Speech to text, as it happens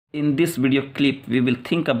In this video clip, we will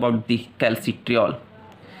think about the calcitriol.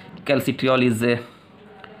 Calcitriol is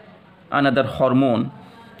another hormone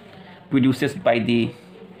produced by the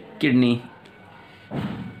kidney.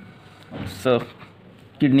 So,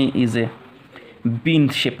 kidney is a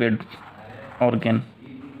bean-shaped organ.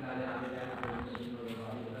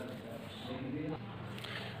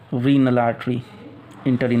 Renal artery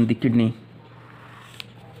enter in the kidney.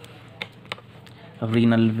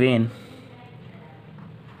 Renal vein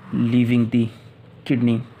leaving the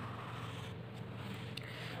kidney.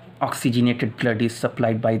 Oxygenated blood is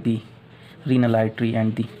supplied by the renal artery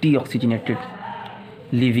and the deoxygenated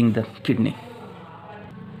leaving the kidney.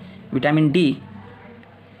 Vitamin D,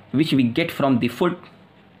 which we get from the food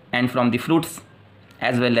and from the fruits,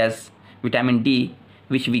 as well as vitamin D,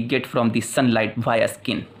 which we get from the sunlight via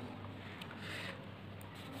skin.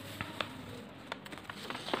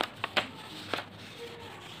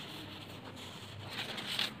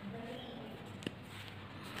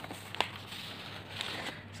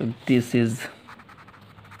 So this is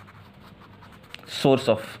source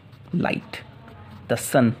of light. The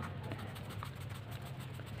sun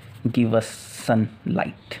give us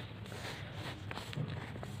sunlight.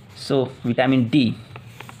 So vitamin D,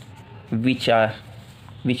 which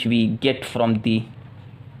we get from the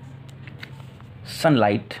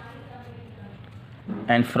sunlight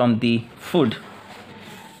and from the food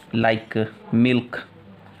like milk,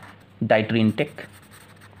 dietary intake.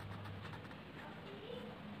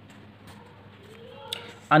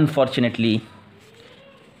 Unfortunately,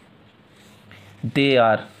 they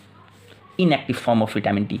are inactive form of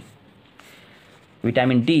vitamin D.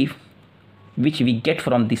 Vitamin D, which we get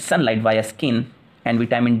from the sunlight via skin, and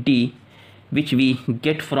vitamin D, which we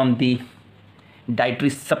get from the dietary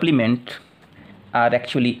supplement, are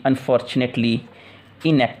actually unfortunately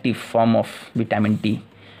inactive form of vitamin D.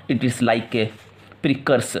 It is like a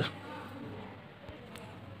precursor.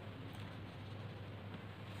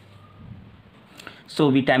 So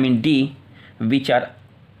vitamin D, which are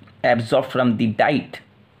absorbed from the diet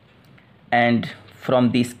and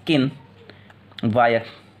from the skin via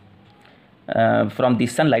from the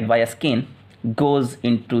sunlight via skin, goes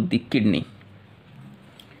into the kidney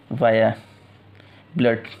via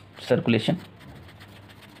blood circulation.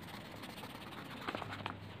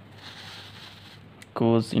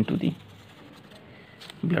 Goes into the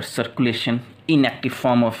blood circulation. Inactive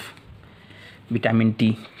form of vitamin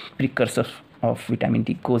D, precursor of vitamin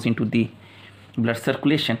D, goes into the blood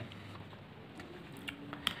circulation.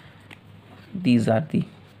 These are the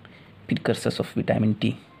precursors of vitamin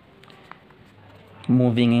D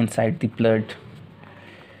moving inside the blood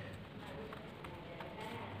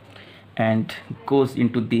and goes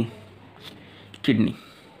into the kidney.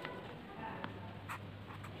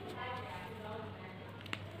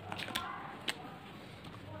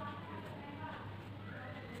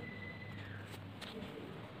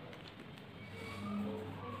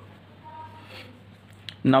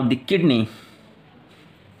 Now the kidney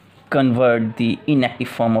convert the inactive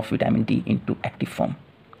form of vitamin D into active form.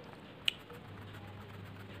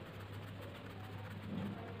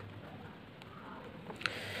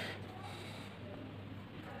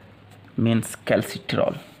 Means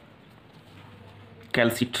calcitriol.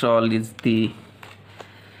 Calcitriol is the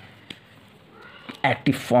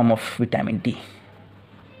active form of vitamin D.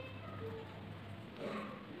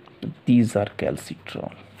 These are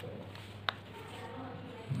calcitriol.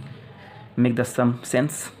 Make the some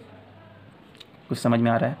sense? कुछ समझ में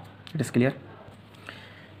आ रहा है? It is clear?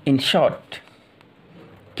 In short,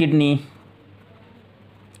 kidney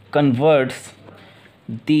converts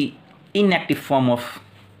the inactive form of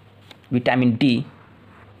vitamin D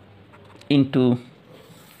into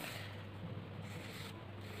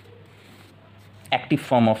active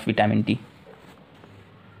form of vitamin D.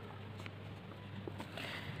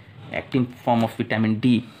 Active form of vitamin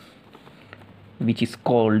D, which is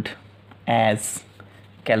called as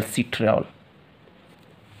calcitriol.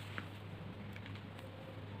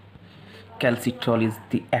 Calcitriol is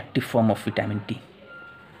the active form of vitamin D.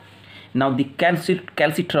 Now the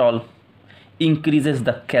calcitriol increases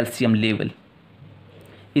the calcium level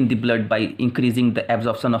in the blood by increasing the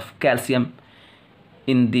absorption of calcium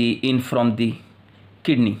from the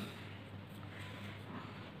kidney.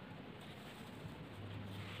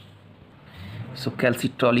 So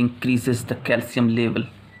calcitriol increases the calcium level.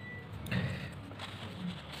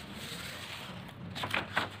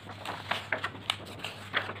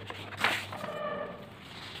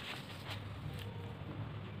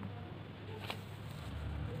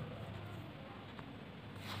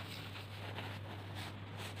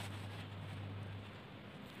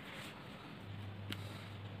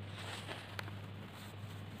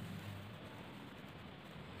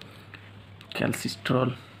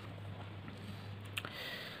 Calcitriol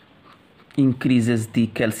increases the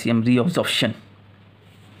calcium reabsorption,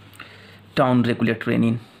 down regulate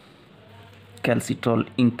renin. Calcitriol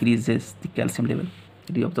increases the calcium level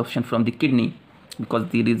reabsorption from the kidney, because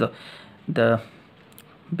there is the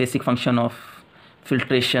basic function of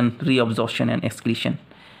filtration, reabsorption and excretion.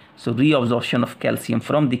 So reabsorption of calcium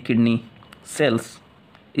from the kidney cells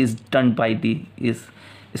is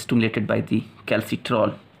stimulated by the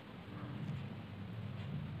calcitriol.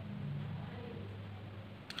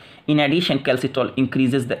 In addition, calcitriol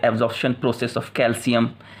increases the absorption process of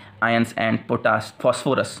calcium ions and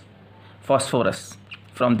phosphorus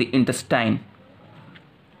from the intestine.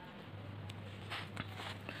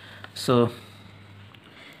 So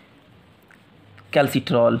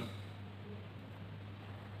calcitriol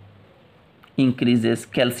increases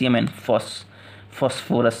calcium and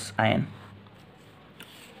phosphorus ion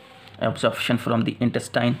absorption from the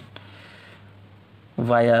intestine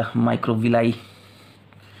via microvilli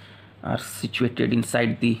are situated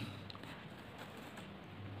inside the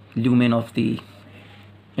lumen of the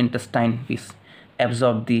intestine, which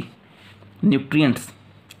absorb the nutrients,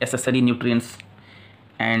 necessary nutrients,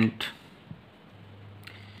 and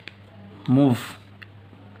move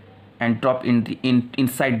and drop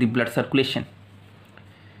inside the blood circulation.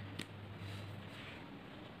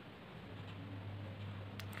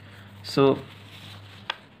 So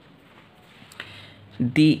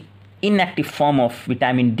the inactive form of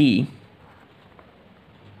vitamin D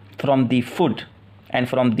from the food and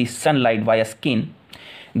from the sunlight via skin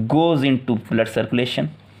goes into blood circulation,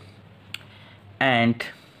 and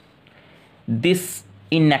this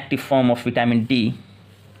inactive form of vitamin D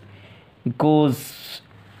goes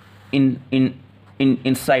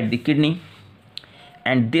inside the kidney,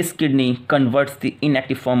 and this kidney converts the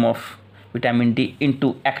inactive form of vitamin D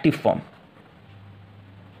into active form.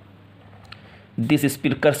 This is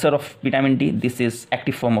precursor of vitamin D, this is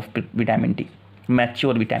active form of vitamin D,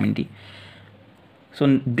 mature vitamin D.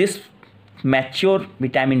 So this mature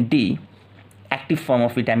vitamin D, active form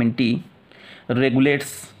of vitamin D,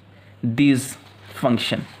 regulates these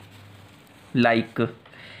function like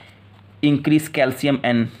increase calcium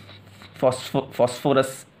and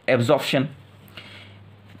phosphorus absorption,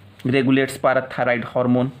 regulates parathyroid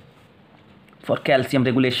hormone for calcium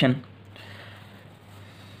regulation,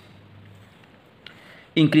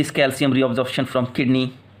 increase calcium reabsorption from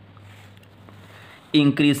kidney,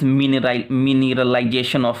 increase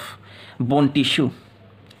mineralization of bone tissue,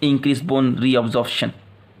 increase bone reabsorption.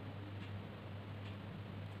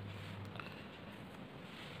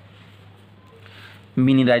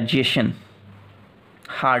 Mineralization,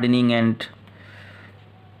 hardening and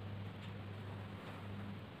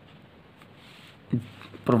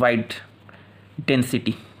provide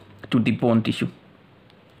density to the bone tissue.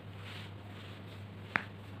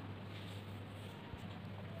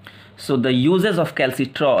 So the uses of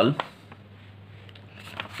calcitriol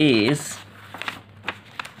is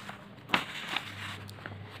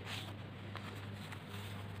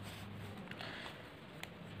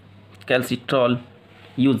calcitriol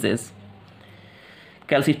uses.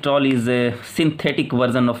 Calcitriol is a synthetic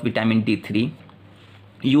version of vitamin D3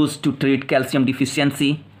 used to treat calcium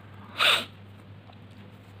deficiency,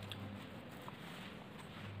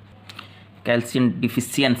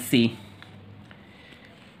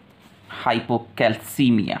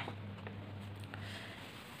 hypocalcemia.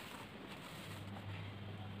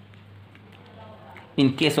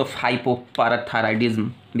 In case of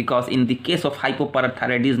hypoparathyroidism, because in the case of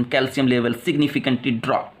hypoparathyroidism, calcium level significantly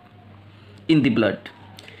drop in the blood.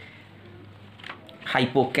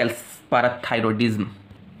 Hypoparathyroidism.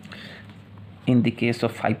 In the case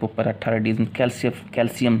of hypoparathyroidism,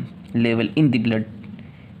 calcium level in the blood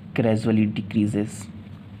gradually decreases,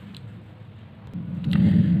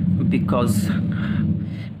 because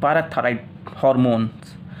parathyroid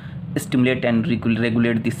hormones stimulate and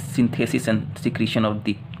regulate the synthesis and secretion of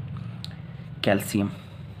the calcium,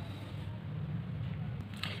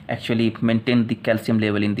 actually maintain the calcium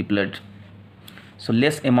level in the blood. So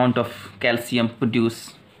less amount of calcium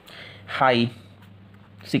produce high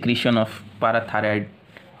secretion of parathyroid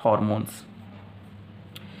hormones.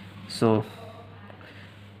 So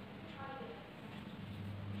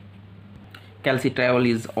calcitriol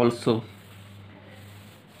is also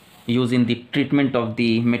used in the treatment of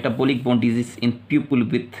the metabolic bone disease in people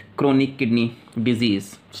with chronic kidney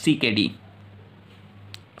disease, CKD.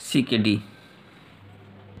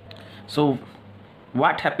 So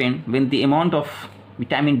what happened when the amount of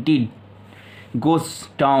vitamin D goes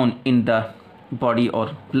down in the body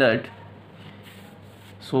or blood?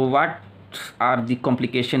 So what are the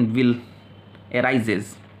complications will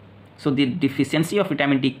arises? So the deficiency of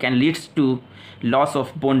vitamin D can lead to loss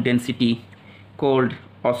of bone density called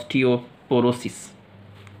osteoporosis.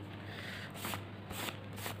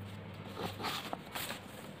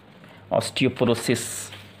 Osteoporosis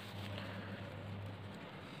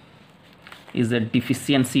is a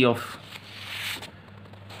deficiency of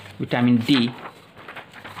vitamin D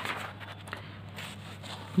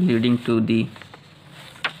leading to the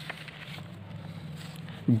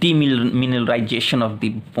demineralization of the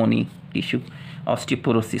bony tissue,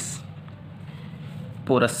 osteoporosis,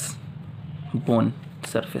 porous bone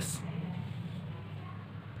surface.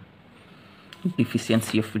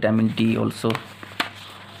 Deficiency of vitamin D also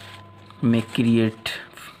may create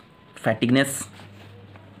fatigueness,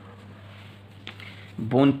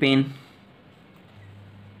 bone pain,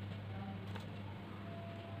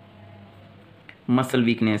 muscle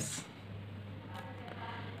weakness,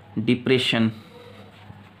 depression,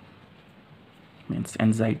 means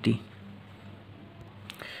anxiety.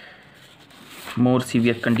 More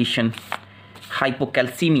severe condition,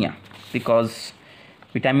 hypocalcemia, because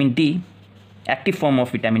vitamin D, active form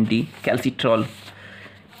of vitamin D, calcitriol,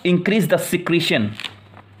 increase the secretion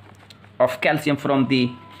of calcium from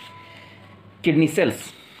the kidney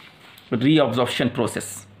cells, reabsorption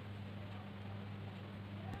process.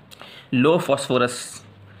 Low phosphate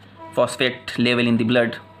level in the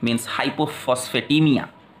blood means hypophosphatemia,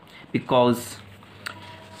 because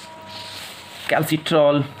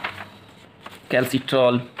calcitriol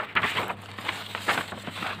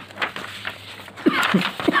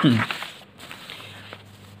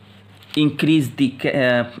increase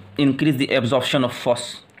the absorption of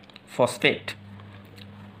phosphate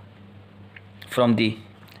from the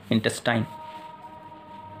intestine,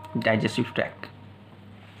 digestive tract.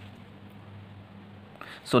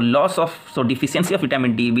 So deficiency of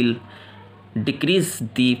vitamin D will decrease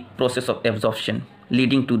the process of absorption,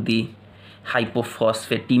 leading to the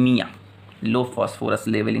hypophosphatemia, low phosphorus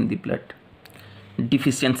level in the blood.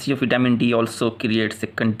 Deficiency of vitamin D also creates a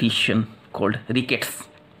condition called rickets.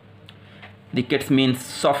 Rickets means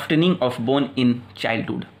softening of bone in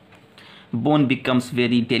childhood. Bone becomes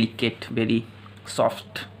very delicate, very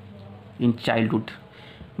soft in childhood.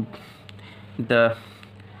 The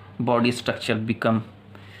body structure become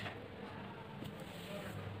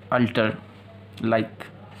altered, like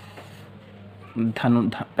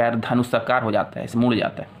पैर धनुषाकार हो जाता है, ऐसे मुड़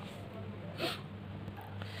जाता है.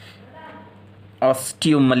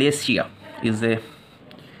 Osteomalacia is a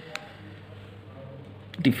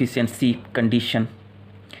deficiency condition,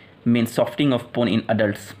 means softening of bone in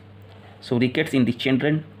adults. So rickets in the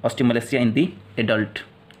children, osteomalacia in the adult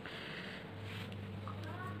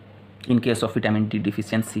in case of vitamin D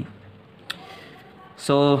deficiency.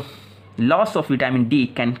 So loss of vitamin D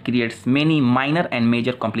can create many minor and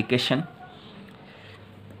major complications.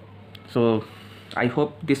 So I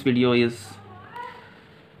hope this video is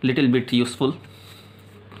little bit useful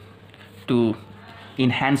to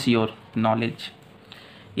enhance your knowledge.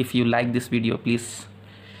 If you like this video, please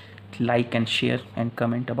like and share and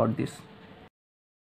comment about this.